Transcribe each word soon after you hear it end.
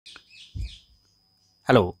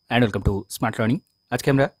Hello and welcome to smart learning. আজকে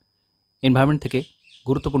আমরা environment থেকে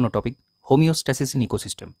গুরুত্বপূর্ণ topic homeostasis in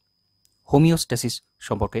ecosystem, homeostasis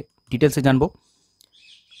সম্পর্কে ডিটেলসে জানবো।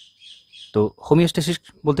 তো হোমিওস্ট্যাসিস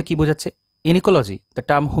বলতে কি বোঝাচ্ছে? In ecology the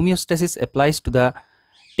term homeostasis applies to the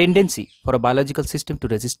tendency for a biological system two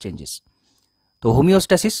resist changes. তো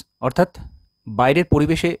হোমিওস্ট্যাসিস অর্থাৎ বাইরের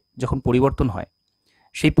পরিবেশে যখন পরিবর্তন হয়,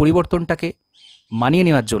 সেই পরিবর্তনটাকে মানিয়ে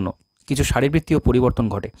নেওয়ার জন্য কিছু শারীরবৃত্তীয় পরিবর্তন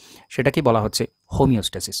ঘটে, সেটাকে বলা হচ্ছে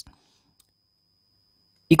homeostasis.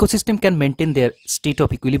 Ecosystem can maintain there state of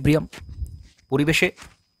equilibrium, পরিবেশে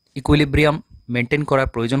ইকুইলিব্রিয়াম মেনটেন করার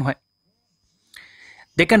প্রয়োজন হয়।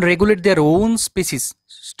 They can regulate their own species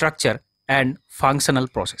structure and functional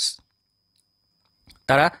process.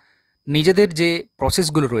 তারা নিজেদের যে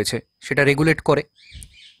প্রসেসগুলো রয়েছে সেটা রেগুলেট করে।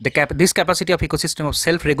 This capacity of ecosystem of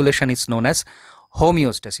self regulation is known as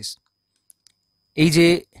homeostasis. এই যে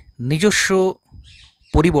নিজস্ব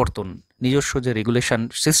পরিবর্তন, নিজস্ব যে রেগুলেশন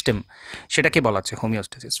সিস্টেম, সেটাকে বলা হচ্ছে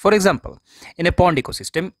homeostasis. For example, in a pond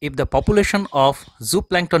ecosystem, if the population of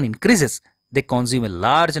zooplankton increases, they consume a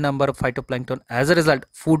large number of phytoplankton. As a result,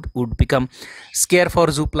 food would become scarce for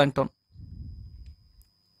zooplankton.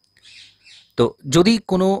 তো যদি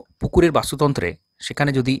কোনো পুকুরের বাস্তুতন্ত্রে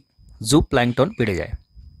সেখানে যদি zooplankton বেড়ে যায়,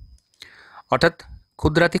 অর্থাৎ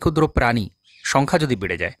ক্ষুদ্রাতি ক্ষুদ্র প্রাণী সংখ্যা যদি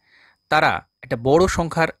বেড়ে যায়, তারা একটা বড়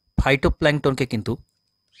সংখ্যার ফাইটোপ্ল্যাঙ্কটনকে কিন্তু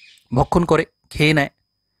ভক্ষণ করে, খেয়ে নেয়।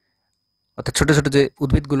 অর্থাৎ ছোটো ছোটো যে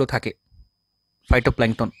উদ্ভিদগুলো থাকে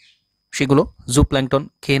ফাইটোপ্ল্যাঙ্কটন, সেগুলো জুপ্ল্যাঙ্কটন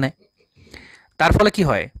খেয়ে নেয়। তার ফলে কি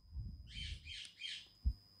হয়?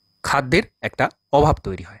 খাদ্যের একটা অভাব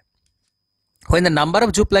তৈরি হয়। When the number of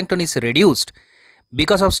zooplankton is reduced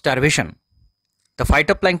because of starvation, the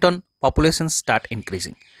phytoplankton populations start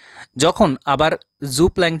increasing. যখন আবার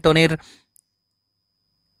জুপ্ল্যাঙ্কটনের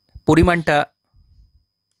পরিমাণটা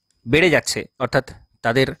বেড়ে যাচ্ছে, অর্থাৎ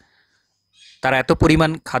তারা এত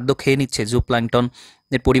পরিমাণ খাদ্য খেয়ে নিচ্ছে,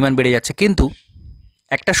 জুপ্ল্যাঙ্কটনের পরিমাণ বেড়ে যাচ্ছে, কিন্তু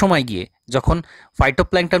একটা সময় গিয়ে যখন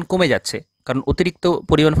ফাইটোপ্ল্যাঙ্কটন কমে যাচ্ছে, কারণ অতিরিক্ত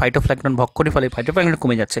পরিমাণ ফাইটোপ্ল্যাঙ্কটন ভক্ষণের ফলে ফাইটোপ্ল্যাঙ্কটন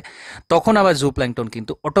কমে যাচ্ছে, তখন আবার জুপ্ল্যাঙ্কটন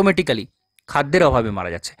কিন্তু অটোমেটিক্যালি খাদ্যের অভাবে মারা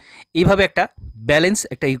যাচ্ছে। এইভাবে একটা ব্যালেন্স,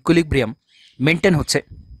 একটা ইকুইলিব্রিয়াম মেনটেন হচ্ছে।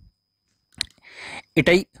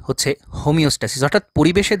 এটাই হচ্ছে হোমিওস্ট্যাসিস, অর্থাৎ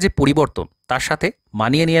পরিবেশের যে পরিবর্তন তার সাথে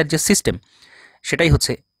মানিয়ে নেওয়ার যে সিস্টেম, সেটাই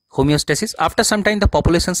হচ্ছে homeostasis. After some time the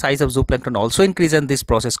population size of zooplankton also increase and this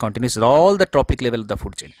process continuous all the tropic level of the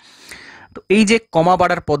food chain. তো এই যে কমা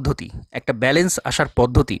বাড়ার পদ্ধতি, একটা ব্যালেন্স আসার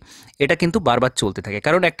পদ্ধতি, এটা কিন্তু বারবার চলতে থাকে।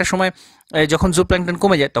 কারণ একটা সময় যখন জুপ্ল্যাঙ্কটন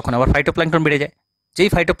কমে যায়, তখন আবার ফাইটোপ্ল্যাঙ্কটন বেড়ে যায়। যেই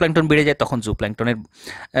ফাইটোপ্ল্যাঙ্কটন বেড়ে যায়, তখন জুপ্ল্যাঙ্কটনের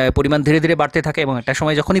পরিমাণ ধীরে ধীরে বাড়তে থাকে, এবং একটা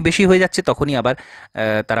সময় যখনই বেশি হয়ে যাচ্ছে, তখনই আবার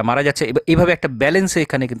তারা মারা যাচ্ছে। এইভাবে একটা ব্যালেন্সে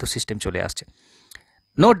এখানে কিন্তু সিস্টেম চলে আসছে।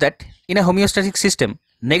 Note that in a homeostatic system,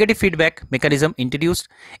 negative feedback mechanism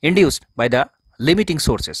induced by the limiting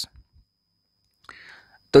sources.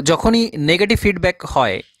 তো যখনই নেগেটিভ ফিডব্যাক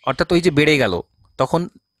হয়, অর্থাৎ ওই যে বেড়ে গেল, তখন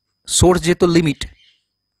সোর্স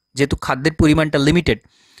যেহেতু খাদ্যের পরিমাণটা লিমিটেড,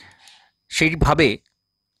 সেইভাবে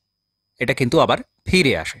এটা কিন্তু আবার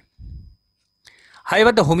ফিরে আসে।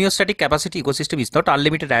 However, the homeostatic capacity ecosystem is not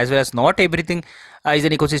unlimited, as well as not everything is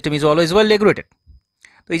an ecosystem is always well regulated.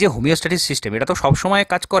 তো এই যে হোমিওস্ট্যাটিক সিস্টেম, এটা তো সবসময়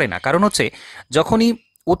কাজ করে না। কারণ হচ্ছে যখনই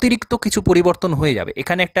অতিরিক্ত কিছু পরিবর্তন হয়ে যাবে,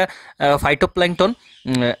 এখানে একটা ফাইটোপ্ল্যাঙ্কটন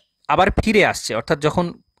আবার ফিরে আসছে, অর্থাৎ যখন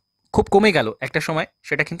খুব কমে গেল একটা সময়,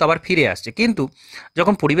 সেটা কিন্তু আবার ফিরে আসছে। কিন্তু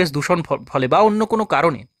যখন পরিবেশ দূষণ ফলে বা অন্য কোনো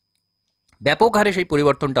কারণে ব্যাপক হারে সেই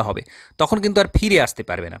পরিবর্তনটা হবে, তখন কিন্তু আর ফিরে আসতে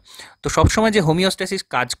পারবে না। তো সবসময় যে হোমিওস্ট্যাসিস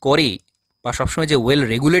কাজ করে বা সবসময় যে ওয়েল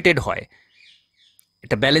রেগুলেটেড হয়,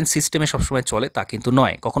 এটা ব্যালেন্স সিস্টেমে সবসময় চলে তা কিন্তু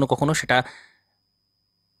নয়। কখনো কখনো সেটা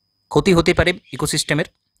ক্ষতি হতে পারে ইকোসিস্টেমের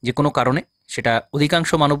যে কোনো কারণে, সেটা অধিকাংশ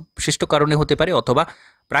মানব সৃষ্ট কারণে হতে পারে, অথবা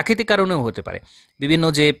প্রাকৃতিক কারণেও হতে পারে। বিভিন্ন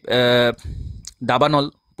যে দাবানল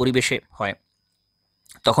পরিবেশে হয়,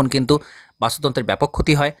 তখন কিন্তু বাস্তুতন্ত্রের ব্যাপক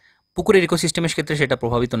ক্ষতি হয়। পুকুরের ইকোসিস্টেমের ক্ষেত্রে সেটা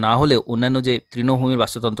প্রভাবিত না হলেও অন্যান্য যে তৃণভূমির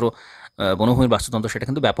বাস্তুতন্ত্র, বনভূমির বাস্তুতন্ত্র, সেটা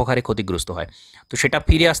কিন্তু ব্যাপক হারে ক্ষতিগ্রস্ত হয়। তো সেটা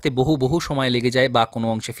ফিরে আসতে বহু সময় লেগে যায়, বা কোনো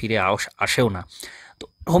অংশে ফিরে আসেও না। তো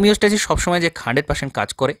হোমিওস্ট্যাসিস সবসময় যে 100% কাজ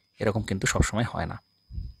করে, এরকম কিন্তু সবসময় হয় না।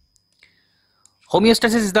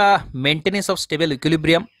 Homeostasis is the maintenance of stable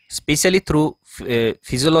equilibrium, especially through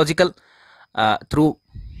physiological, through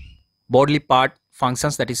bodily part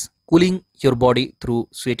functions, that is cooling your body through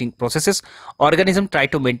sweating processes. Organisms try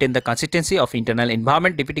to maintain the consistency of internal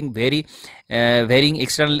environment, defeating varying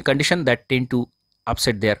external condition that tend to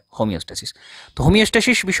upset their homeostasis. তো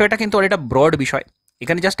homeostasis বিষয়টা কিন্তু অনেকটা broad বিষয়।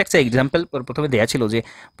 এখানে just একটা example প্রথমে দেওয়া ছিল যে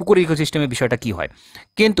পুকুর ইকোসিস্টেমের বিষয়টা কি হয়,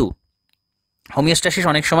 কিন্তু হোমিওস্ট্যাসিস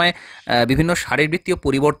অনেক সময় বিভিন্ন শারীরবৃত্তীয়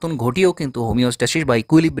পরিবর্তন ঘটিয়েও কিন্তু হোমিওস্ট্যাসিস বা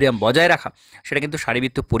ইকুইলিব্রিয়াম বজায় রাখা, সেটা কিন্তু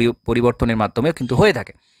শারীরবৃত্তীয় পরিবর্তনের মাধ্যমেও কিন্তু হয়ে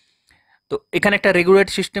থাকে। তো এখানে একটা রেগুলেটেড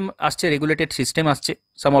সিস্টেম আসছে।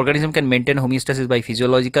 সাম organism can maintain homeostasis by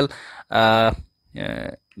physiological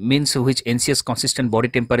means which ensures consistent body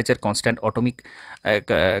temperature, constant atomic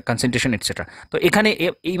concentration etc. তো এখানে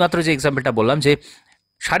এই মাত্র যে এক্সাম্পলটা বললাম যে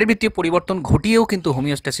শারীরবৃত্তীয় পরিবর্তন ঘটিয়েও কিন্তু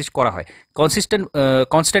হোমিওস্ট্যাসিস করা হয়,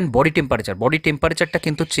 কনস্ট্যান্ট বডি টেম্পারেচারটা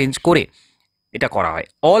কিন্তু চেঞ্জ করে এটা করা হয়।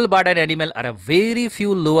 All bird and animal R a very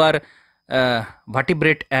few lower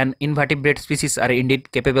vertebrate and invertebrate species are indeed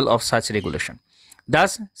capable of such regulation.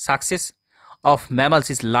 Thus, success of mammals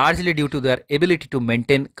is largely due to their ability to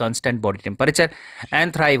maintain constant body temperature and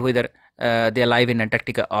thrive whether they live in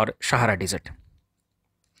Antarctica or Sahara Desert.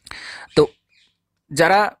 তো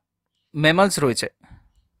যারা mammals রয়েছে,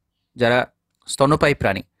 যারা স্তন্যপায়ী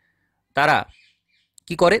প্রাণী, তারা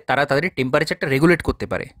কি করে, তারা তাদের টেম্পারেচারটা রেগুলেট করতে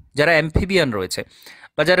পারে। যারা অ্যাম্ফিবিয়ান রয়েছে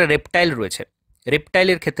বা যারা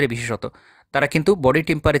রেপটাইলের ক্ষেত্রে বিশেষত, তারা কিন্তু বডি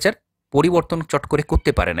টেম্পারেচার পরিবর্তন চট করে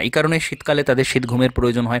করতে পারে না। এই কারণে শীতকালে তাদের শীত ঘুমের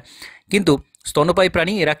প্রয়োজন হয়। কিন্তু স্তন্যপায়ী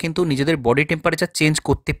প্রাণী এরা কিন্তু নিজেদের বডি টেম্পারেচার চেঞ্জ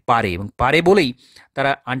করতে পারে, এবং পারে বলেই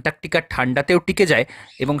তারা আন্টার্কটিকার ঠান্ডাতেও টিকে যায়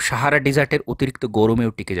এবং সাহারা ডেজার্টের অতিরিক্ত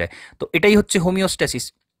গরমেও টিকে যায়। তো এটাই হচ্ছে হোমিওস্ট্যাসিস,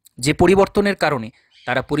 যে পরিবর্তনের কারণে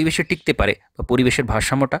তারা পরিবেশে টিকতে পারে বা পরিবেশের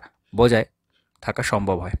ভারসাম্যটা বজায় থাকা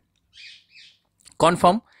সম্ভব হয়।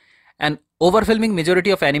 Confirm an overwhelming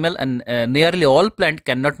majority of animal and nearly all plant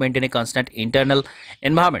cannot maintain a constant internal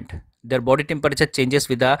environment. Their body temperature changes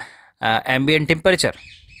with the ambient temperature.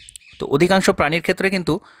 তো অধিকাংশ প্রাণীর ক্ষেত্রে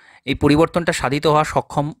কিন্তু এই পরিবর্তনটা সাধিত হওয়া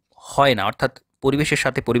সক্ষম হয় না, অর্থাৎ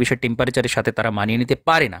পরিবেশের টেম্পারেচারের সাথে তারা মানিয়ে নিতে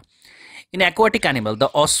পারে না। In aquatic animal the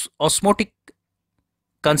osmotic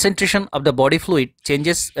concentration of the body fluid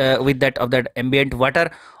changes with that of the ambient water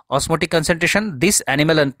osmotic concentration. This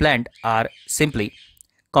animal and plant are simply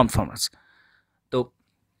conformers. তো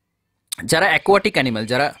যারা অ্যাকোয়াটিক অ্যানিমাল,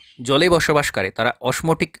 যারা জলে বসবাস করে, তারা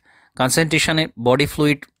অসমোটিক কনসেন্ট্রেশনে বডি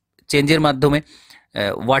ফ্লুইড চেঞ্জের মাধ্যমে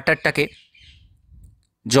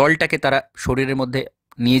জলটাকে তারা শরীরের মধ্যে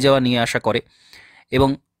নিয়ে আসা করে, এবং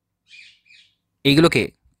এইগুলোকে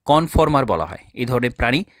কনফর্মার বলা হয়। এই ধরনের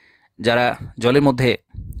প্রাণী যারা জলের মধ্যে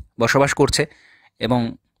বসবাস করছে এবং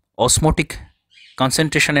অসমোটিক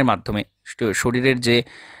কনসেন্ট্রেশনের মাধ্যমে শরীরের যে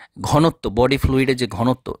ঘনত্ব, বডি ফ্লুইডের যে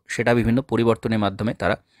ঘনত্ব, সেটা বিভিন্ন পরিবর্তনের মাধ্যমে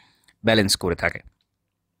তারা ব্যালেন্স করে থাকে।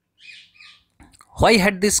 Why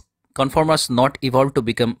had these conformers not evolved to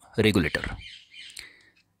become regulator?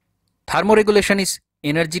 Thermoregulation is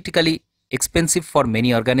energetically expensive for many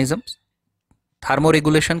organisms.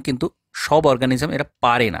 Thermoregulation কিন্তু সব অর্গানিজম এরা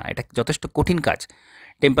পারে না, এটা যথেষ্ট কঠিন কাজ।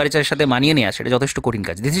 টেম্পারেচারের সাথে মানিয়ে নেওয়া সেটা যথেষ্ট কঠিন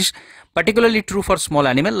কাজ। This is particularly true for small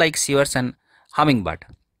animal like সিওয়ার্স and hummingbird.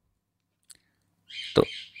 তো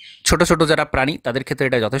ছোট যারা প্রাণী, তাদের ক্ষেত্রে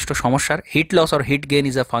এটা যথেষ্ট সমস্যার। Heat loss or hit gain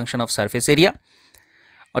is a function of surface area,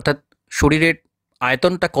 অর্থাৎ শরীরের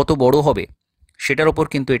আয়তনটা কত বড় হবে সেটার ওপর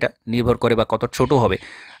কিন্তু এটা নির্ভর করে, বা কত ছোট হবে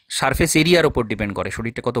সারফেস এরিয়ার ওপর ডিপেন্ড করে।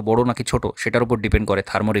 শরীরটা কত বড় নাকি ছোট সেটার উপর ডিপেন্ড করে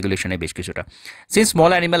থার্মোরেগুলেশনে বেশ কিছুটা। Since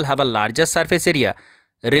small animal have a larger surface area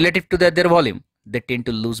relative to their volume, they tend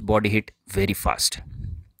to lose body heat very fast.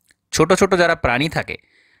 ছোট যারা প্রাণী থাকে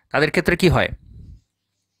তাদের ক্ষেত্রে কি হয়,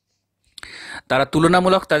 তারা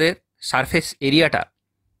তুলনামূলক তাদের সারফেস এরিয়াটা,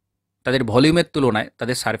 তাদের ভলিউমের তুলনায়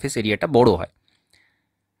তাদের সারফেস এরিয়াটা বড় হয়।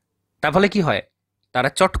 তার ফলে কি হয়, তারা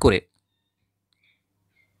চট করে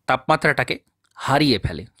তাপমাত্রাটাকে হারিয়ে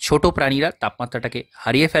ফেলে। ছোট প্রাণীরা তাপমাত্রাটাকে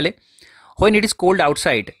হারিয়ে ফেলে। When it is cold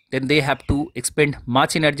outside, then they have to expend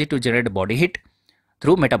much energy to generate body heat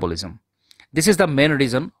through metabolism. This is the main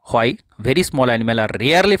reason why very small animals are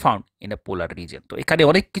rarely found in a polar region. তো এখানে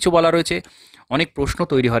অনেক কিছু বলা রয়েছে, অনেক প্রশ্ন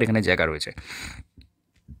তৈরি হওয়ার এখানে জায়গা রয়েছে।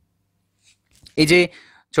 এই যে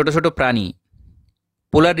ছোট প্রাণী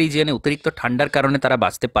পোলার রিজিয়নে অতিরিক্ত ঠান্ডার কারণে তারা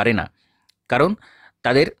বাঁচতে পারে না, কারণ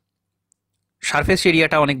তাদের সারফেস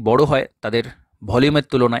এরিয়াটা অনেক বড় হয়, তাদের ভলিউমের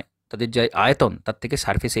তুলনায় তাদের যে আয়তন তার থেকে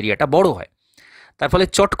সারফেস এরিয়াটা বড় হয়। তার ফলে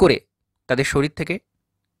চট করে তাদের শরীর থেকে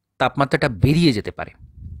তাপমাত্রাটা বেরিয়ে যেতে পারে।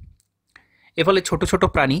 এর ফলে ছোট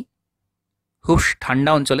প্রাণী, খুব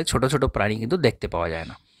ঠান্ডা অঞ্চলে ছোট প্রাণী কিন্তু দেখতে পাওয়া যায়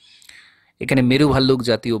না। এখানে মেরু ভাল্লুক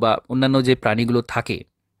জাতীয় বা অন্যান্য যে প্রাণীগুলো থাকে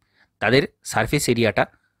তাদের সারফেস এরিয়াটা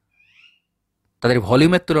তাদের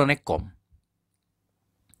ভলিউমের তুলনায় অনেক কম।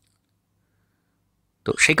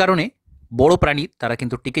 তো সেই কারণে বড় প্রাণী তারা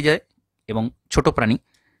কিন্তু টিকে যায় এবং ছোট প্রাণী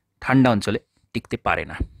ঠান্ডা অঞ্চলে টিকতে পারে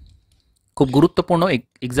না। খুব গুরুত্বপূর্ণ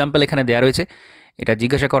এক্সাম্পল এখানে দেওয়া রয়েছে, এটা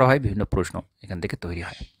জিজ্ঞাসা করা হয়, বিভিন্ন প্রশ্ন এখান থেকে তৈরি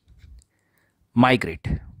হয়। মাইগ্রেট,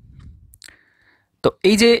 তো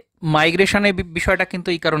এই যে মাইগ্রেশনের বিষয়টা কিন্তু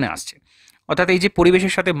এই কারণে আসছে, অর্থাৎ এই যে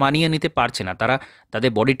পরিবেশের সাথে মানিয়ে নিতে পারছে না, তারা তাদের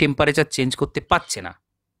বডি টেম্পারেচার চেঞ্জ করতে পারছে না,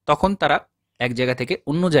 তখন তারা এক জায়গা থেকে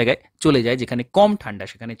অন্য জায়গায় চলে যায়, যেখানে কম ঠান্ডা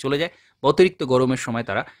সেখানে চলে যায়, অতিরিক্ত গরমের সময়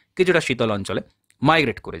তারা কিছুটা শীতল অঞ্চলে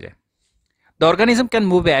মাইগ্রেট করে যায়। The organism can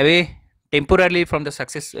move away temporarily from the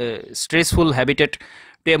stressful habitat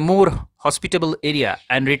to a more hospitable area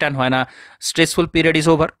and return when a stressful period is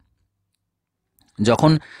over.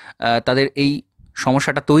 যখন তাদের এই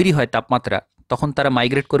সমস্যাটা তৈরি হয় তাপমাত্রা, তখন তারা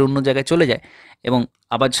মাইগ্রেট করে অন্য জায়গায় চলে যায় এবং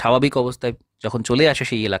আবার স্বাভাবিক অবস্থায় যখন চলে আসে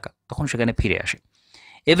সেই এলাকা, তখন সেখানে ফিরে আসে।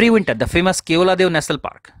 Every winter, the famous Keoladev National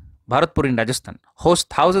Park, Bharatpur in Rajasthan, hosts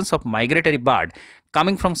thousands of migratory birds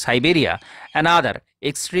coming from Siberia and other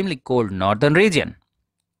extremely cold northern region.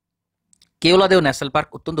 Keoladeo national park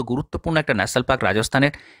অত্যন্ত গুরুত্বপূর্ণ একটা ন্যাশনাল পার্ক,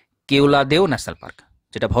 রাজস্থানের কেওলাদেও ন্যাশনাল পার্ক,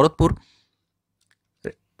 যেটা ভরতপুর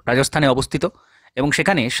রাজস্থানে অবস্থিত, এবং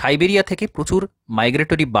সেখানে সাইবেরিয়া থেকে প্রচুর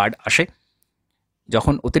মাইগ্রেটরি বার্ড আসে।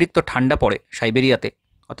 যখন অতিরিক্ত ঠান্ডা পড়ে সাইবেরিয়াতে,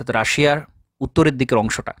 অর্থাৎ রাশিয়ার উত্তরের দিকের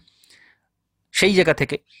অংশটা, সেই জায়গা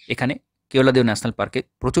থেকে এখানে কেওলাদেও ন্যাশনাল পার্কে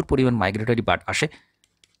প্রচুর পরিমাণ মাইগ্রেটরি বার্ড আসে।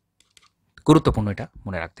 গুরুত্বপূর্ণ, এটা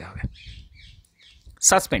মনে রাখতে হবে।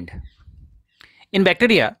 Suspend. In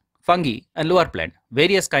bacteria, fungi and lower plant,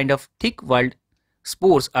 various kind of thick walled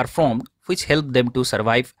spores are formed which help them to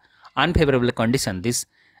survive unfavorable condition. This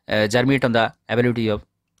germinate on the ability of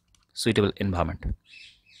suitable environment.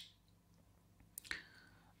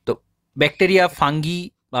 তো bacteria, fungi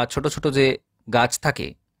বা ছোট ছোট যে গাছ থাকে,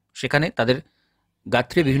 সেখানে তাদের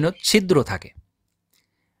গাত্রে বিভিন্ন ছিদ্র থাকে,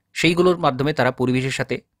 সেইগুলোর মাধ্যমে তারা পরিবেশের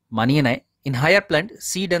সাথে মানিয়ে নেয়। In higher plant,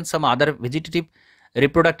 seed and some other vegetative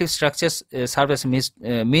reproductive structures serve as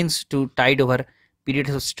means to tide over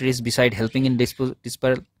periods of stress beside helping in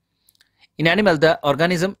dispersal. In animal, the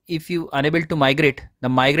organism, if you unable to migrate,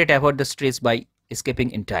 the migrate avoid the stress by escaping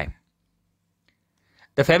in time.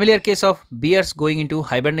 The familiar case of bears going into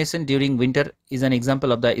hibernation during winter is an example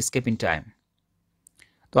of the escape in time.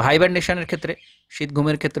 তো হাইবারনেশনের ক্ষেত্রে, শীত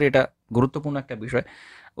ঘুমের ক্ষেত্রে এটা গুরুত্বপূর্ণ একটা বিষয়।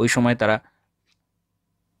 ওই সময় তারা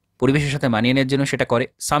পরিবেশের সাথে মানিয়ে নেওয়ার জন্য সেটা করে।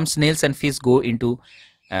 Some snails and fish go into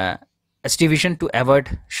estivation to avoid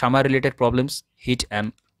summer related problems, heat and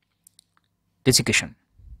desiccation.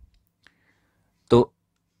 তো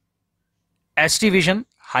অ্যাস্টিভিশন,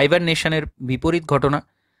 হাইবারনেশনের বিপরীত ঘটনা,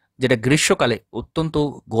 যেটা গ্রীষ্মকালে অত্যন্ত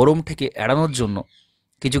গরম থেকে এড়ানোর জন্য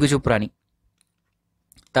কিছু কিছু প্রাণী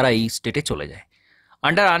তারা এই স্টেটে চলে যায়।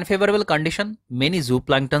 Under unfavorable condition, many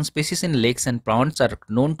zooplankton species in lakes and ponds are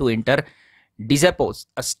known to enter diapause,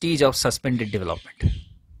 a stage of suspended development.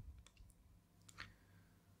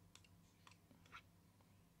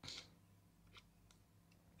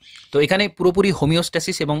 তো এখানে পুরোপুরি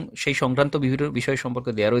হোমিওস্ট্যাসিস এবং সেই সংক্রান্ত বিভিন্ন বিষয়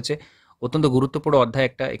সম্পর্কে দেওয়া রয়েছে। অত্যন্ত গুরুত্বপূর্ণ অধ্যায়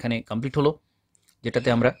একটা এখানে কমপ্লিট হলো, যেটাতে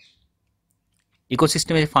আমরা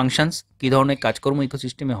ইকোসিস্টেমের ফাংশনস, কী ধরনের কাজকর্ম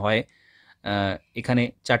ইকোসিস্টেমে হয়, এখানে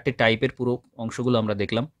 4টে টাইপের পুরো অংশগুলো আমরা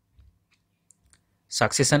দেখলাম।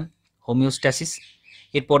 সাকসেশন, হোমিওস্ট্যাসিস,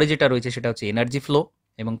 এরপরে যেটা রয়েছে সেটা হচ্ছে এনার্জি ফ্লো,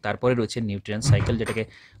 এবং তারপরে রয়েছে নিউট্রিয়েন্ট সাইকেল, যেটাকে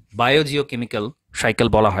বায়োজিওকেমিক্যাল সাইকেল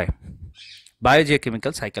বলা হয়।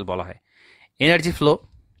 বায়োজিওকেমিক্যাল সাইকেল বলা হয় এনার্জি ফ্লো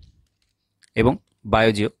এবং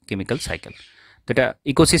বায়োজিওকেমিক্যাল সাইকেল। তো এটা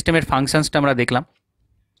ইকোসিস্টেমের ফাংশনসটা আমরা দেখলাম।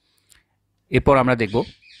 এরপর আমরা দেখব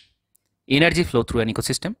energy flow through an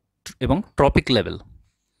ecosystem এবং tropic level.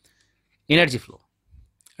 Energy flow,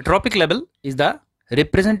 tropic level is the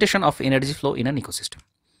representation of energy flow in an ecosystem.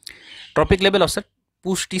 Tropic level অর্থাৎ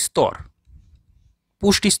পুষ্টি স্তর।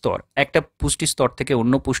 পুষ্টি স্তর, একটা পুষ্টি স্তর থেকে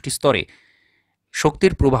অন্য পুষ্টি স্তরে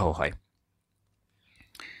শক্তির প্রবাহ হয়।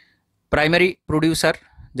 প্রাইমারি প্রডিউসার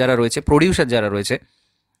যারা রয়েছে,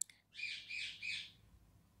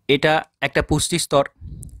 এটা একটা পুষ্টি স্তর,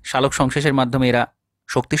 সালোক সংশ্লেষের মাধ্যমে এরা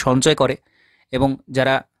শক্তি সঞ্চয় করে, এবং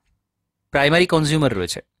যারা প্রাইমারি কনজিউমার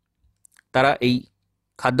রয়েছে তারা এই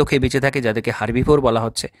খাদ্য খেয়ে বেঁচে থাকে, যাদেরকে হার্বিভোর বলা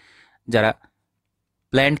হচ্ছে, যারা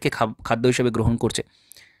প্ল্যান্টকে খাদ্য হিসেবে গ্রহণ করছে।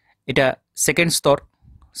 এটা সেকেন্ড স্তর,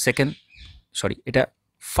 এটা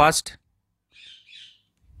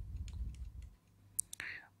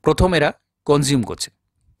প্রথম এরা কনজিউম করছে।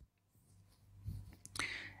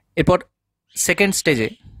 এরপর সেকেন্ড স্টেজে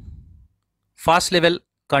ফার্স্ট লেভেল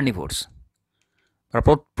কার্নিভোরস,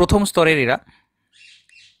 প্রথম স্তরের এরা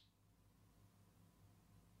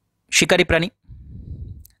শিকারী প্রাণী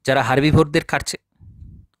যারা হার্বিভোরদের খাচ্ছে,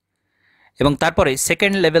 এবং তারপরে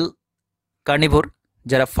সেকেন্ড লেভেল কার্নিভোর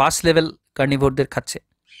যারা ফার্স্ট লেভেল কার্নিভোরদের খাচ্ছে।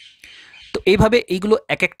 তো এইভাবে এইগুলো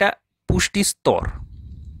এক একটা পুষ্টি স্তর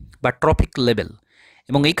বা ট্রপিক লেভেল,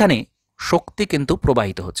 এবং এইখানে শক্তি কিন্তু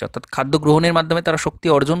প্রবাহিত হচ্ছে, অর্থাৎ খাদ্য গ্রহণের মাধ্যমে তারা শক্তি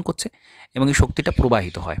অর্জন করছে এবং এই শক্তিটা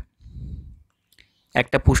প্রবাহিত হয়।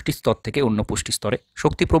 একটা পুষ্টি স্তর থেকে অন্য পুষ্টি স্তরে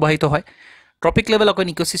শক্তি প্রবাহিত হয়। Tropic level of an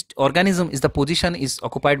organism is the position is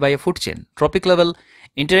occupied by a food chain. Tropic level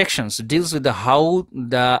interactions deals with the how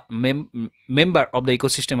the member of the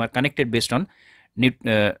ecosystem are connected based on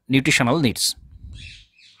nutritional needs.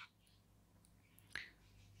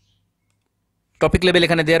 Topic level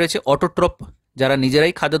এখানে দেওয়া রয়েছে। অটোট্রপ, যারা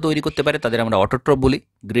নিজেরাই খাদ্য তৈরি করতে পারে তাদের আমরা অটোট্রপ বলি।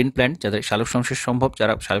 গ্রিন প্ল্যান্ট, যাদের সালোক সংশ্লেষ সম্ভব,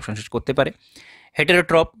 যারা সালোক সংশ্লেষ করতে পারে।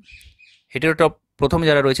 হেটেরোট্রপ, হেটেরোট্রপ প্রথম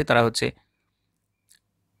যারা রয়েছে তারা হচ্ছে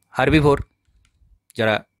হার্বিভোর,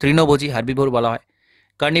 যারা তৃণভোজী, হার্বিভোর বলা হয়।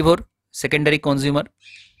 কার্নিভোর, সেকেন্ডারি কনজিউমার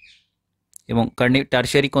এবং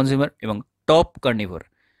টার্সিয়ারি কনজিউমার, এবং টপ কার্নিভোর,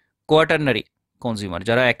 কোয়াটারনারি কনজিউমার,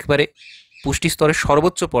 যারা একেবারে পুষ্টি স্তরের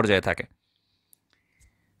সর্বোচ্চ পর্যায়ে থাকে।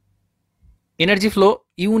 এনার্জি ফ্লো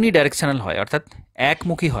ইউনিডাইরেকশনাল হয়, অর্থাৎ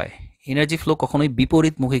একমুখী হয়। এনার্জি ফ্লো কখনোই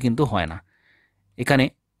বিপরীতমুখী কিন্তু হয় না। এখানে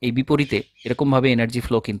এই বিপরীতে এরকমভাবে এনার্জি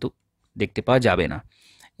ফ্লো কিন্তু দেখতে পাওয়া যাবে না।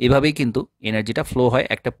 এভাবেই কিন্তু এনার্জিটা ফ্লো হয়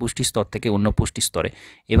একটা পুষ্টি স্তর থেকে অন্য পুষ্টি স্তরে,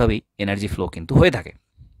 এভাবেই এনার্জি ফ্লো কিন্তু হয়ে থাকে।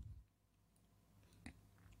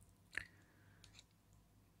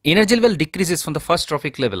 Energy level decreases from the first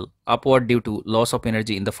trophic level upward due to loss of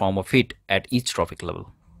energy in the form of heat at each trophic level.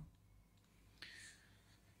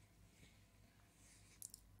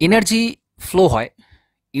 Energy flow হয়,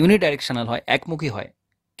 ইউনিডাইরেকশনাল হয়, একমুখী হয়,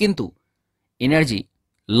 কিন্তু এনার্জি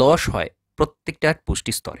লস হয় প্রত্যেকটা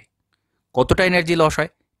পুষ্টি স্তরে। কতটা এনার্জি লস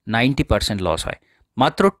হয়? 90% লস হয়।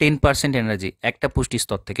 মাত্র 10% এনার্জি একটা পুষ্টি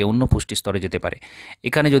স্তর থেকে অন্য পুষ্টি স্তরে যেতে পারে।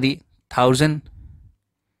 এখানে যদি 1000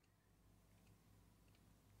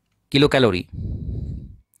 কিলো ক্যালোরি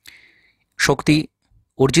শক্তি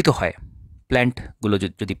অর্জিত হয়, প্ল্যান্টগুলো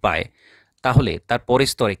যদি পায়, তাহলে তার পরের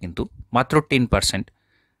স্তরে কিন্তু মাত্র 10%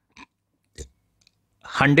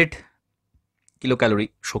 100 কিলো ক্যালোরি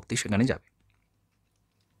শক্তি সেখানে যাবে।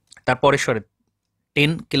 তারপরের স্তরে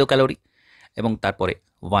 10 কিলো ক্যালোরি এবং তারপরে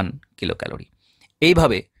 1 কিলো ক্যালোরি,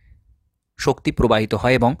 এইভাবে শক্তি প্রবাহিত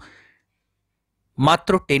হয় এবং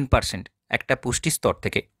মাত্র 10% একটা পুষ্টি স্তর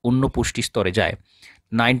থেকে অন্য পুষ্টি স্তরে যায়।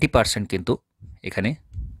 90% কিন্তু এখানে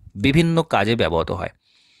বিভিন্ন কাজে ব্যবহৃত হয়।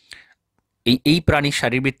 এই প্রাণীর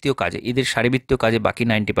শারীরবৃত্তীয় কাজে, এদের শারীরবৃত্তীয় কাজে বাকি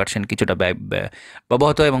 90% কিছুটা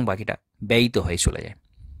ব্যবহৃত হয় এবং বাকিটা ব্যয়িত হয়ে চলে যায়।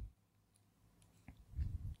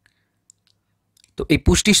 তো এই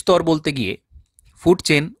পুষ্টি স্তর বলতে গিয়ে ফুড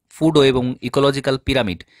চেন, ফুড এবং ইকোলজিক্যাল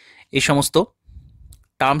পিরামিড, এই সমস্ত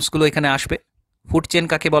টার্মসগুলো এখানে আসবে। ফুড চেন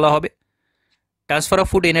কাকে বলা হবে? Transfer of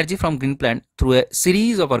food energy from green plant through a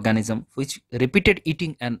series of organisms which repeated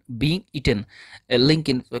eating and being eaten, a link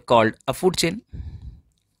in called a food chain.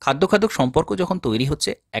 খাদ্য-খাদক সম্পর্ক যখন তৈরি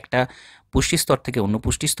হচ্ছে একটা পুষ্টি স্তর থেকে অন্য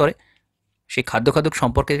পুষ্টি স্তরে, সেই খাদ্য-খাদক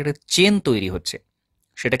সম্পর্কের একটা চেন তৈরি হচ্ছে,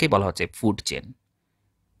 সেটাকেই বলা হচ্ছে ফুড চেন।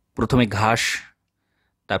 প্রথমে ঘাস,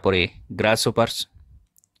 তারপরে গ্রাসহপার্স,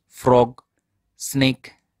 ফ্রগ, স্নেক,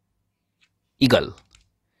 ইগল,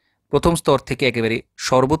 প্রথম স্তর থেকে একেবারে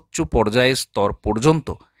সর্বোচ্চ পর্যায়ের স্তর পর্যন্ত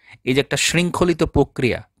এই যে একটা শৃঙ্খলিত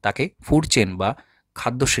প্রক্রিয়া, তাকে ফুড চেন বা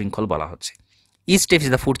খাদ্য শৃঙ্খল বলা হচ্ছে। Each step is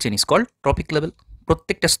the food chain is called tropic level.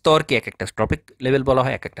 প্রত্যেকটা স্তরকে এক একটা ট্রপিক লেভেল বলা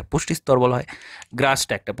হয়, এক একটা পুষ্টি স্তর বলা হয়।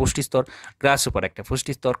 গ্রাসটা একটা পুষ্টি স্তর, গ্রাস উপর একটা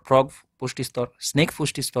পুষ্টি স্তর, ফ্রগ পুষ্টি স্তর, স্নেক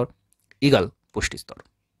পুষ্টি স্তর, ইগল পুষ্টি স্তর,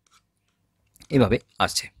 এভাবে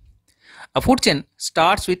আসছে। আ food chain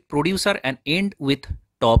starts with producer and end with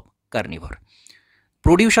top কার্নিভর।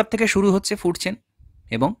 Producer থেকে শুরু হচ্ছে ফুড চেন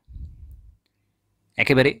এবং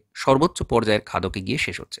একেবারে সর্বোচ্চ পর্যায়ের খাদ্যকে গিয়ে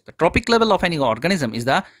শেষ হচ্ছে। The tropic level of an organism is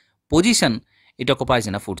the position it অকুপাইজ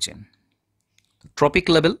in a food chain. Tropic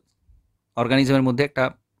level অর্গানিজমের মধ্যে একটা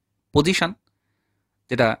পজিশন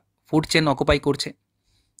যেটা ফুড চেন অকুপাই করছে।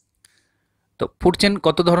 তো ফুড চেন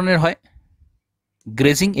কত ধরনের হয়?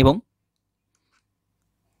 গ্রেজিং এবং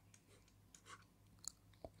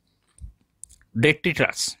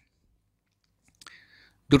ডেট্রিটাস,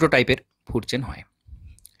 দুটো টাইপের ফুড চেন হয়।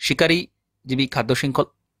 শিকারীজীবী খাদ্য শৃঙ্খল,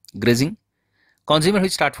 grazing. Consumer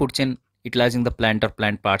which start food chain utilising the plant or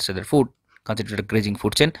plant parts এর food considered grazing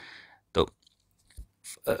food chain. তো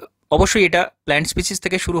অবশ্যই এটা প্ল্যান্ট স্পিসিস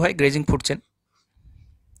থেকে শুরু হয় গ্রেজিং ফুড চেন।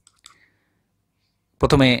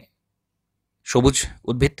 প্রথমে সবুজ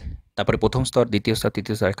উদ্ভিদ, তারপরে প্রথম স্তর, দ্বিতীয় স্তর,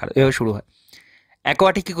 তৃতীয় স্তর, এভাবে শুরু হয়।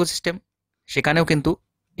 অ্যাকোয়াটিক ইকোসিস্টেম, সেখানেও কিন্তু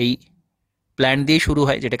এই প্ল্যান্ট দিয়ে শুরু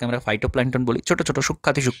হয়, যেটাকে আমরা ফাইটোপ্ল্যাঙ্কটন বলি। ছোট ছোট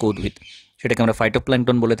সূক্ষ্মাতি সূক্ষ্ম উদ্ভিদ, সেটাকে আমরা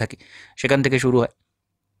ফাইটোপ্ল্যাঙ্কটন বলে থাকি, সেখান থেকে শুরু হয়।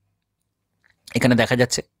 এখানে দেখা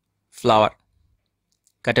যাচ্ছে flower,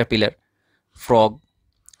 Caterpillar, frog,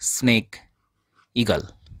 snake, eagle,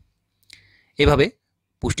 এভাবে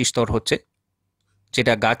পুষ্টি স্তর হচ্ছে।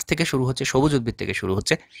 যেটা গাছ থেকে শুরু হচ্ছে, সবুজ উদ্ভিদ থেকে শুরু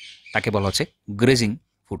হচ্ছে, তাকে বলা হচ্ছে গ্রেজিং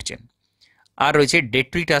ফুড চেন। আর রয়েছে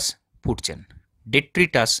detritus food chain.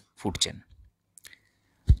 Detritus food chain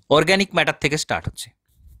organic matter থেকে স্টার্ট হচ্ছে,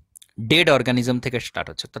 ডেড অর্গানিজম থেকে স্টার্ট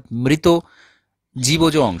হচ্ছে, অর্থাৎ মৃত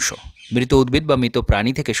জীবজ অংশ, মৃত উদ্ভিদ বা মৃত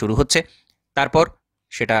প্রাণী থেকে শুরু হচ্ছে, তারপর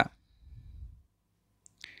সেটা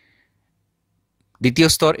দ্বিতীয়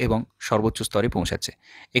স্তর এবং সর্বোচ্চ স্তরে পৌঁছাচ্ছে।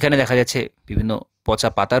 এখানে দেখা যাচ্ছে বিভিন্ন পচা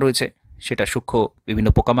পাতা রয়েছে, সেটা সূক্ষ্ম বিভিন্ন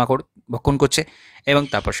পোকামাকড় ভক্ষণ করছে এবং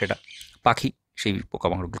তারপর সেটা পাখি সেই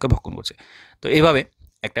পোকামাকড়গুলোকে ভক্ষণ করছে। তো এইভাবে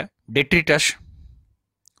একটা ডেট্রিটাস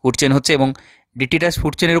ফুড চেন হচ্ছে, এবং ডেট্রিটাস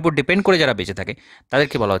ফুড চেনের উপর ডিপেন্ড করে যারা বেঁচে থাকে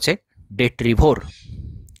তাদেরকে বলা হচ্ছে ডেট্রিভোর।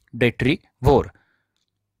 ডেট্রিভোর।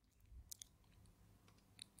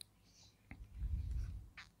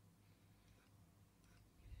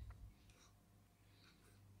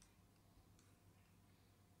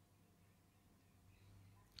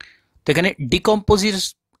 তো এখানে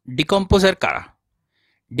ডিকম্পোজার কারা?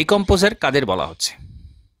 ডিকম্পোজার কাদের বলা হচ্ছে?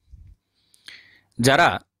 যারা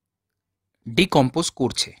ডিকম্পোজ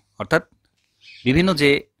করছে, অর্থাৎ বিভিন্ন যে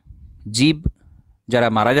জীব যারা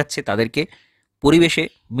মারা যাচ্ছে তাদেরকে পরিবেশে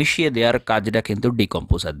মিশিয়ে দেওয়ার কাজটা কিন্তু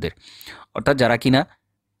ডিকম্পোজারদের। অর্থাৎ যারা কিনা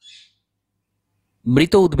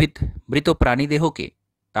মৃত উদ্ভিদ, মৃত প্রাণীদেহকে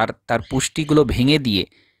তার পুষ্টিগুলো ভেঙে দিয়ে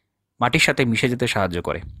মাটির সাথে মিশে যেতে সাহায্য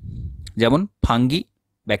করে, যেমন ফাঙ্গি,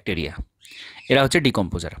 ব্যাকটেরিয়া, এরা হচ্ছে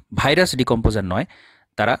ডিকম্পোজার। ভাইরাস ডিকম্পোজার নয়,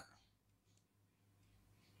 তারা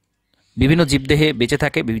বিভিন্ন জীবদেহে বেঁচে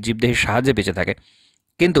থাকে, জীবদেহের সাহায্যে বেঁচে থাকে,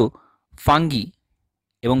 কিন্তু ফাঙ্গি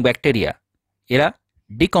এবং ব্যাকটেরিয়া এরা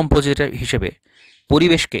ডিকম্পোজার হিসেবে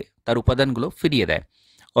পরিবেশকে তার উপাদানগুলো ফিরিয়ে দেয়।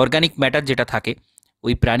 অর্গানিক ম্যাটার যেটা থাকে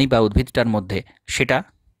ওই প্রাণী বা উদ্ভিদটার মধ্যে সেটা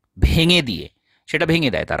ভেঙে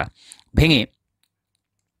দেয়, তারা ভেঙে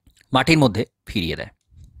মাটির মধ্যে ফিরিয়ে দেয়।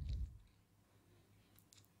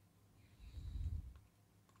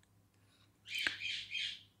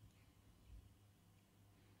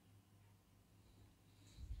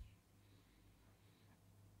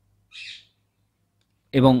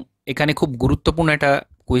 এবং এখানে খুব গুরুত্বপূর্ণ একটা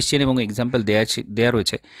কোয়েশ্চেন এবং এক্সাম্পল দেওয়া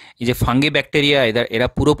রয়েছে, এই যে ফাঙ্গি ব্যাকটেরিয়া এরা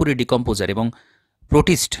পুরোপুরি ডিকম্পোজার, এবং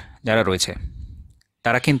প্রোটিস্ট যারা রয়েছে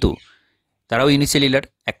তারাও ইউনিসেলুলার,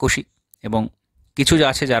 এককোষী, এবং কিছু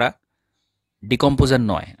আছে যারা ডিকম্পোজার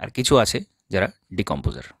নয়, আর কিছু আছে যারা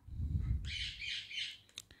ডিকম্পোজার।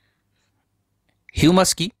 হিউমাস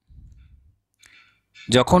কি?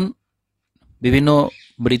 যখন বিভিন্ন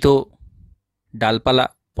মৃত ডালপালা,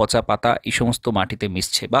 পচা পাতা এই সমস্ত মাটিতে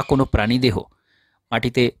মিশছে বা কোনো প্রাণীদেহ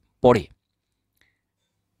মাটিতে পড়ে,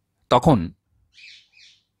 তখন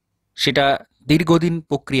সেটা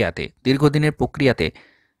দীর্ঘদিনের প্রক্রিয়াতে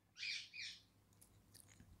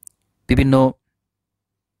বিভিন্ন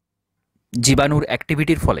জীবাণুর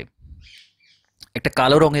অ্যাক্টিভিটির ফলে একটা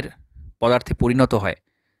কালো রঙের পদার্থে পরিণত হয়,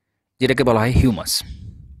 যেটাকে বলা হয় humus.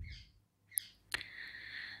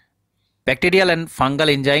 Bacterial and fungal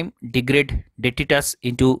enzyme degrade detritus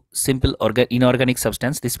into simple inorganic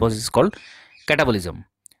substance. This process is called catabolism.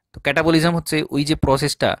 তো ক্যাটাবলিজম হচ্ছে ওই যে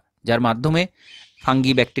প্রসেসটা যার মাধ্যমে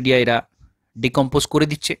ফাঙ্গি, ব্যাকটেরিয়া এরা ডিকম্পোজ করে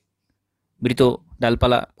দিচ্ছে মৃত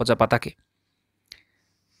ডালপালা, পচা পাতাকে।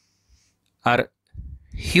 আর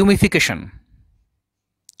হিউমিফিকেশন,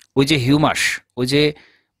 ওই যে হিউমাস, ওই যে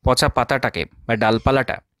পচা পাতাটাকে বা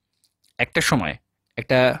ডালপালাটা একটা সময়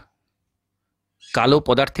একটা কালো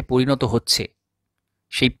পদার্থে পরিণত হচ্ছে,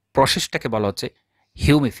 সেই প্রসেসটাকে বলা হচ্ছে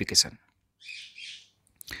হিউমিফিকেশন।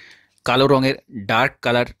 কালো রঙের dark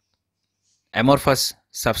colour amorphous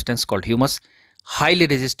substance called humus, highly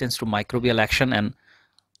resistant to microbial action and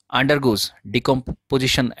undergoes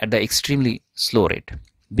decomposition at the extremely slow rate.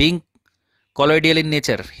 Being colloidal in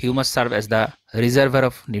nature, humus serve as the reservoir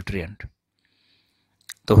of nutrient.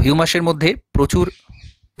 তো হিউমাসের মধ্যে প্রচুর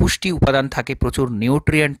পুষ্টি উপাদান থাকে, প্রচুর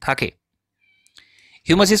নিউট্রিয়েন্ট থাকে।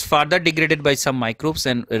 Humus is further degraded by some microbes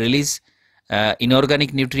and release inorganic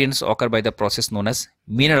nutrients occur by the process known as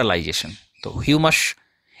mineralization. তো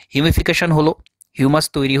হিউমিফিকেশন হলো, হিউমাস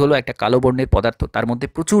তৈরি হলো একটা কালো বর্ণের পদার্থ, তার মধ্যে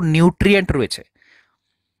প্রচুর নিউট্রিয়েন্ট রয়েছে।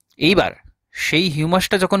 এইবার সেই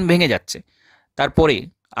হিউমাসটা যখন ভেঙে যাচ্ছে, তারপরে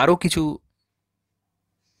আরও কিছু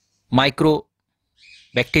মাইক্রো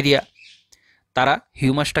ব্যাকটেরিয়া তারা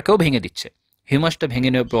হিউমাসটাকেও ভেঙে দিচ্ছে। হিউমাসটা ভেঙে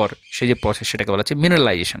নেওয়ার পর সেই যে প্রসেস, সেটাকে বলা হচ্ছে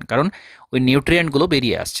মিনারেলাইজেশন, কারণ ওই নিউট্রিয়েন্টগুলো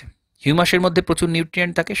বেরিয়ে আসছে। হিউমাসের মধ্যে প্রচুর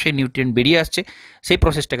নিউট্রিয়েন্ট থাকে, সেই নিউট্রিয়েন্ট বেরিয়ে আসছে, সেই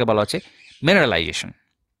প্রসেসটাকে বলা হচ্ছে মিনারেলাইজেশন।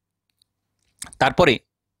 তারপরে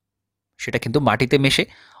সেটা কিন্তু মাটিতে মেশে,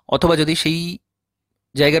 অথবা যদি সেই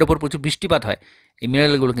জায়গার উপর প্রচুর বৃষ্টিপাত হয়, এই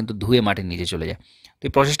মিনারেলগুলো কিন্তু ধুয়ে মাটির নিচে চলে যায়। তো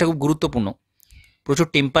এই প্রসেসটা খুব গুরুত্বপূর্ণ। প্রচুর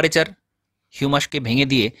টেম্পারেচার হিউমাসকে ভেঙে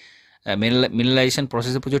দিয়ে মিনারেলাইজেশন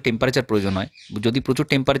প্রসেসে প্রচুর টেম্পারেচার প্রয়োজন হয়। যদি প্রচুর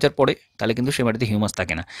টেম্পারেচার পড়ে তাহলে কিন্তু সে মাটিতে হিউমাস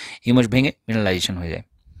থাকে না, হিউমাস ভেঙে মিনারেলাইজেশন হয়ে যায়।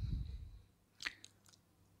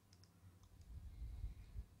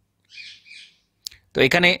 তো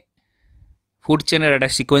এখানে ফুড চেনের একটা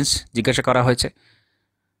সিকোয়েন্স জিজ্ঞাসা করা হয়েছে।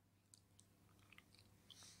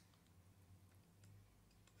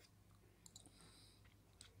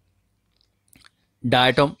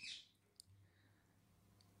 ডায়াটম,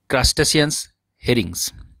 ক্রাস্টাসিয়ান্স, হেরিংস,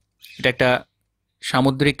 এটা একটা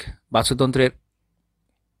সামুদ্রিক বাস্তুতন্ত্রের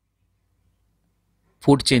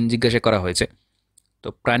ফুড চেইন জিজ্ঞাসা করা হয়েছে, তো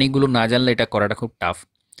প্রাণীগুলো না জানলে এটা করাটা খুব টাফ।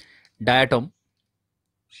 ডায়াটম,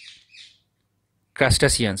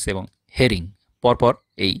 ক্রাস্টাসিয়ান্স এবং হেরিং পরপর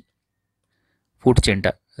এই ফুড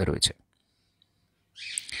চেনটা রয়েছে।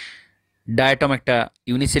 ডায়াটম একটা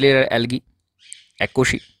ইউনিসেলুলার অ্যালগি,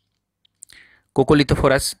 এককোষী।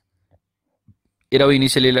 কোকোলিথোফোরাস, এরাও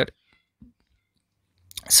unicellular.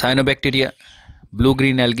 Cyanobacteria, blue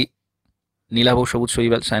green algae, নীলাভ সবুজ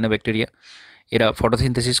শৈবাল সায়ানোব্যাকটেরিয়া, এরা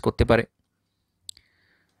ফটোসিনথেসিস করতে পারে।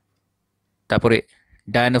 তারপরে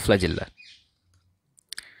ডায়ানোফ্লাজেল্লা।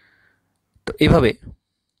 তো এইভাবে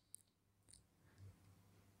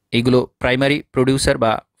এইগুলো প্রাইমারি প্রডিউসার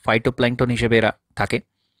বা ফাইটোপ্ল্যাঙ্কটন হিসেবে এরা থাকে।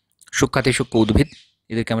 সূক্ষাতি সূক্ষ্ম উদ্ভিদ,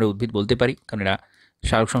 এদেরকে আমরা উদ্ভিদ বলতে পারি কারণ এরা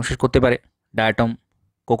সালোক সংশ্লেষ করতে পারে। ডায়াটম,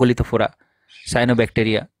 কোকোলিথোফোরা,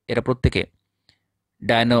 সায়ানোব্যাকটেরিয়া, এরা প্রত্যেকে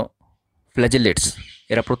ডায়ানোফ্ল্যাজেলেটস,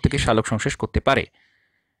 এরা প্রত্যেকে সালোক সংশ্লেষ করতে পারে।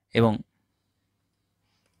 এবং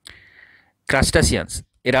ক্রাস্টাসিয়ান্স,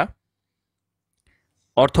 এরা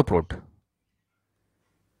অর্থোপ্রোড,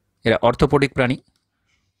 এরা অর্থোপোডিক প্রাণী।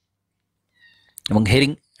 এবং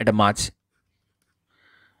হেরিং একটা মাছ।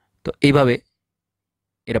 তো এইভাবে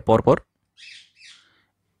এরা পরপর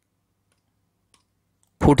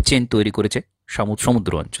ফুড চেইন তৈরি করেছে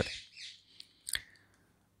সমুদ্র অঞ্চলে।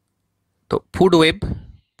 তো ফুড ওয়েব,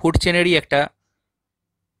 ফুড চেনেরই একটা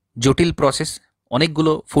জটিল প্রসেস।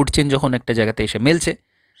 অনেকগুলো ফুড চেন যখন একটা জায়গাতে এসে মেলছে,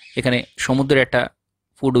 এখানে সমুদ্রের একটা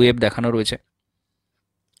ফুড ওয়েব দেখানো রয়েছে।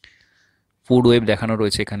 ফুড ওয়েব দেখানো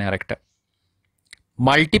রয়েছে এখানে আরেকটা।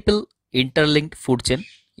 Multiple interlinked food chain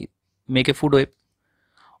make a food web.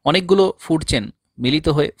 অনেকগুলো ফুড চেন মিলিত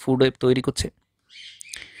হয়ে ফুড ওয়েব তৈরি করছে।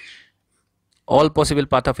 All possible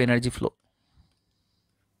path of energy flow.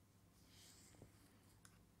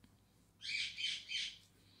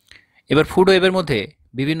 এবার ফুড ওয়েবের মধ্যে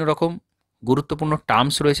বিভিন্ন রকম গুরুত্বপূর্ণ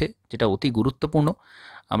টার্মস রয়েছে, যেটা অতি গুরুত্বপূর্ণ।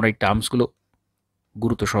 আমরা এই টার্মসগুলো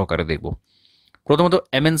গুরুত্ব সহকারে দেখব। প্রথমত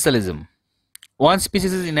এমেনসালিজম। One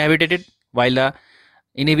species is inhabited while the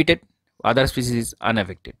inhabited other species is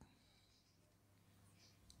unaffected.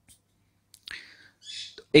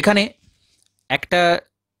 এখানে একটা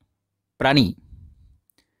প্রাণী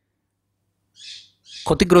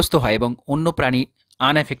ক্ষতিগ্রস্ত হয় এবং অন্য প্রাণী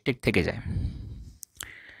আনএফেক্টেড থেকে যায়,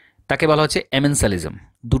 তাকে বলা হচ্ছে এমেনসালিজম।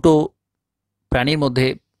 দুটো প্রাণীর মধ্যে,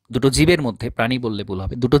 দুটো জীবের মধ্যে, প্রাণী বললে ভুল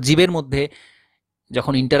হবে, দুটো জীবের মধ্যে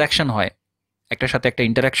যখন ইন্টারাকশন হয়, একটার সাথে একটা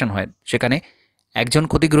ইন্টারাকশন হয়, সেখানে একজন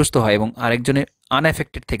ক্ষতিগ্রস্ত হয় এবং আরেকজনের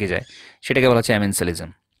আনএফেক্টেড থেকে যায়, সেটাকে বলা হচ্ছে এমেনসালিজম।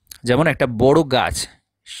 যেমন একটা বড় গাছ,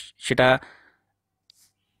 সেটা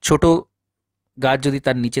ছোট গাছ যদি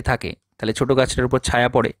তার নিচে থাকে, তাহলে ছোট গাছটার উপর ছায়া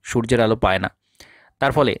পড়ে, সূর্যের আলো পায় না,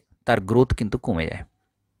 তার ফলে তার গ্রোথ কিন্তু কমে যায়।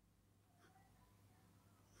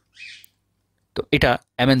 তো এটা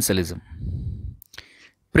এমেনসালিজম।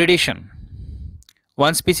 প্রেডেশন,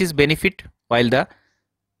 one species benefit while the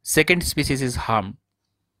second species is harmed.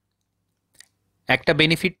 একটা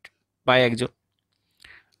বেনিফিট পায় একজন,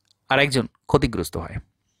 আর একজন ক্ষতিগ্রস্ত হয়।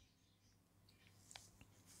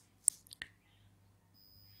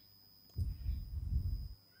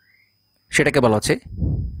 সেটাকে বলা হচ্ছে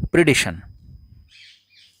প্রেডেশন।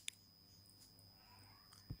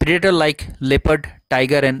 Predator like leopard,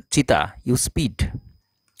 tiger and cheetah use speed,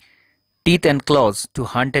 teeth and claws to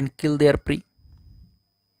hunt and kill their prey.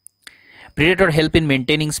 Predator help in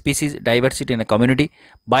maintaining species diversity in a community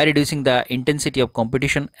by reducing the intensity of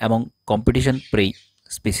competition among competition prey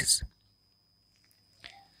species.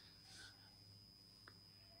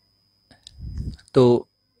 তো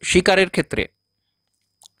শিকারের ক্ষেত্রে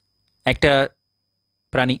একটা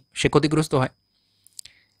প্রাণী সে ক্ষতিগ্রস্ত হয়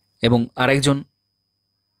এবং আরেকজন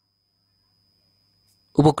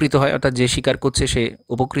উপকৃত হয়, অর্থাৎ যে শিকার করছে সে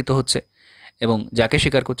উপকৃত হচ্ছে এবং যাকে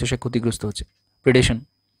শিকার করছে সে ক্ষতিগ্রস্ত হচ্ছে। প্রেডেশন।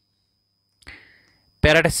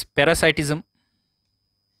 প্যারাসাইটিজম,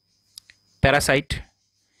 Parasite,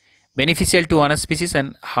 beneficial to one species and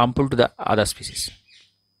harmful to the other species.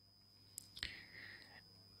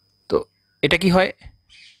 তো এটা কি হয়,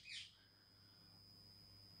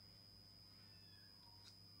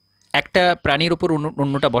 একটা প্রাণীর উপর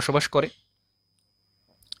অন্যটা বসবাস করে,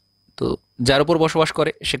 তো যার উপর বসবাস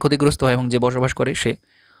করে সে ক্ষতিগ্রস্ত হয় এবং যে বসবাস করে সে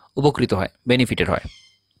উপকৃত হয়, বেনিফিটেড হয়।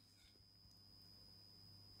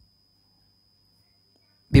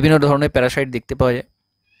 বিভিন্ন ধরনের প্যারাসাইট দেখতে পাওয়া যায়।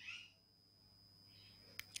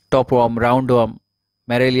 টপওয়ার্ম, রাউন্ডওয়ার্ম,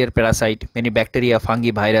 ম্যালেরিয়ার Parasite, many bacteria,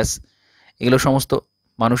 fungi, virus, এগুলো সমস্ত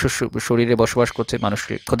মানুষের শরীরে বসবাস করছে,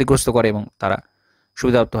 মানুষকে ক্ষতিগ্রস্ত করে এবং তারা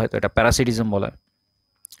সুবিধাপ্রাপ্ত হয়। তো এটা প্যারাসাইটিজম বলা হয়,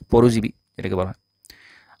 পরজীবী এটাকে বলা হয়।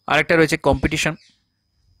 আরেকটা রয়েছে কম্পিটিশন।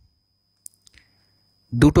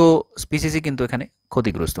 দুটো স্পিসিসই কিন্তু এখানে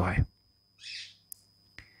ক্ষতিগ্রস্ত হয়।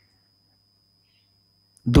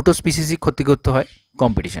 দুটো স্পিসিসই ক্ষতিগ্রস্ত হয়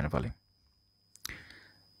কম্পিটিশনের ফলে।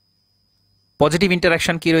 পজিটিভ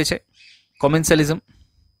ইন্টারাকশন কি রয়েছে? Commensalism,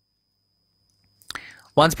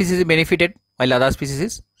 one species is benefited while other species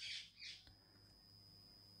is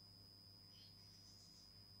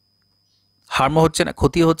হার্মও হচ্ছে না,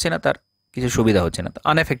 ক্ষতিও হচ্ছে না, তার কিছু সুবিধা হচ্ছে না, তো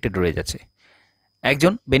আনএফেক্টেড রয়ে যাচ্ছে।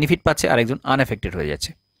 একজন বেনিফিট পাচ্ছে আর একজন আনএফেক্টেড হয়ে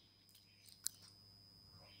যাচ্ছে।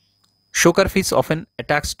 শোকার fish often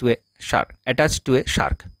attach to A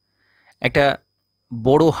Shark. একটা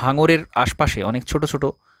বড় হাঙরের আশপাশে অনেক ছোট ছোট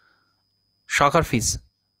শকার ফিশ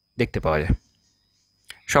দেখতে পাওয়া যায়।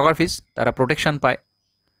 শকার ফিশ তারা প্রোটেকশন পায়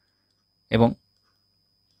এবং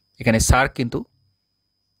এখানে শার্ক কিন্তু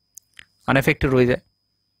আনএফেক্টেড রয়ে যায়।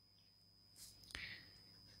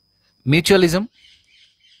 মিউচুয়ালিজম,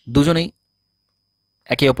 দুজনেই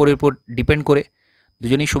একে অপরের উপর ডিপেন্ড করে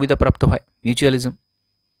দুজনেই সুবিধাপ্রাপ্ত হয়, মিউচুয়ালিজম।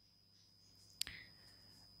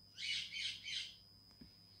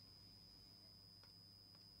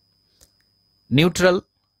 নিউট্রাল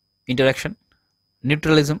ইন্টারাকশন,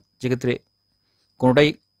 নিউট্রালিজম, যেক্ষেত্রে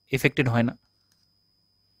কোনোটাই এফেক্টেড হয় না।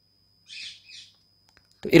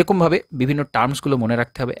 তো এরকমভাবে বিভিন্ন টার্মসগুলো মনে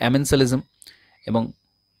রাখতে হবে। অ্যামেনসালিজম এবং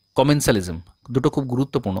কমেন্সালিজম দুটো খুব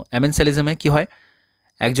গুরুত্বপূর্ণ। অ্যামেনসালিজমে কি হয়,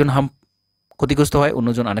 একজন ক্ষতিগ্রস্ত হয়,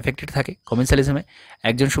 অন্যজন আনএফেক্টেড থাকে। কমেন্সালিজমে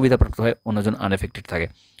একজন সুবিধাপ্রাপ্ত হয়, অন্যজন আনএফেক্টেড থাকে।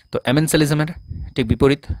 তো অ্যামেনসালিজমের ঠিক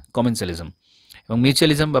বিপরীত কমেন্সালিজম। এবং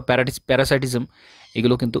মিউচুয়ালিজম বা প্যারাসাইটিজম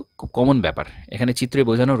এগুলো কিন্তু খুব কমন ব্যাপার। এখানে চিত্রে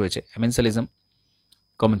বোঝানো রয়েছে অ্যামেনসালিজম,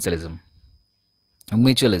 কমেন্সালিজম,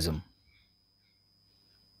 মিউচুয়ালিজম,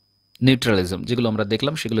 নিউট্রালিজম, যেগুলো আমরা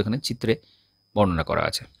দেখলাম সেগুলো এখানে চিত্রে বর্ণনা করা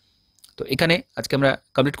আছে। তো এখানে আজকে আমরা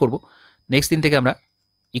কমপ্লিট করব। নেক্সট দিন থেকে আমরা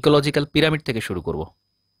ইকোলজিক্যাল পিরামিড থেকে শুরু করব।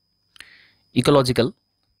 ইকোলজিক্যাল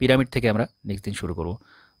পিরামিড থেকে আমরা নেক্সট দিন শুরু করব।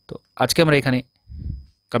 তো আজকে আমরা এখানে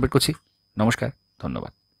কমপ্লিট করছি। নমস্কার,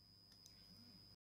 ধন্যবাদ।